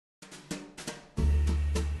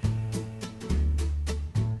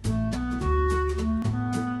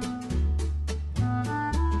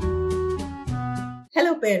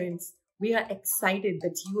Hello parents, we are excited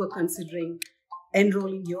that you are considering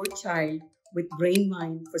enrolling your child with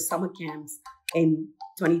BrainVyne for summer camps in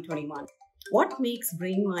 2021. What makes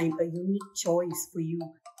BrainVyne a unique choice for you?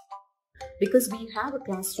 Because we have a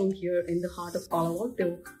classroom here in the heart of Palo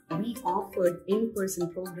Alto, we offered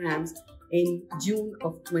in-person programs in June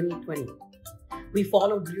of 2020. We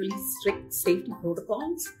followed really strict safety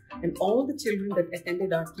protocols and all the children that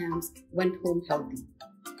attended our camps went home healthy.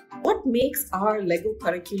 What makes our Lego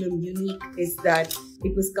curriculum unique is that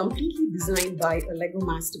it was completely designed by a Lego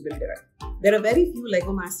master builder. There are very few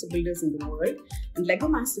Lego master builders in the world, and Lego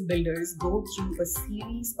master builders go through a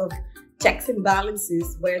series of checks and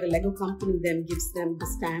balances where the Lego company then gives them the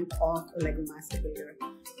stamp of a Lego master builder.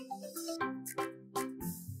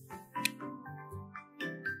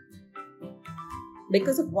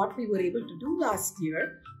 Because of what we were able to do last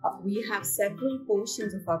year, we have several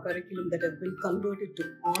portions of our curriculum that have been converted to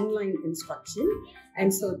online instruction.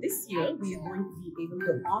 And so this year, we are going to be able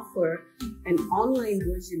to offer an online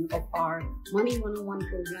version of our Money 101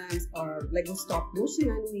 programs, our Lego stop motion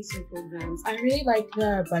animation programs. I really like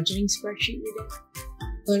the budgeting spreadsheet we did.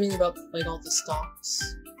 Learning about all the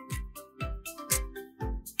stocks.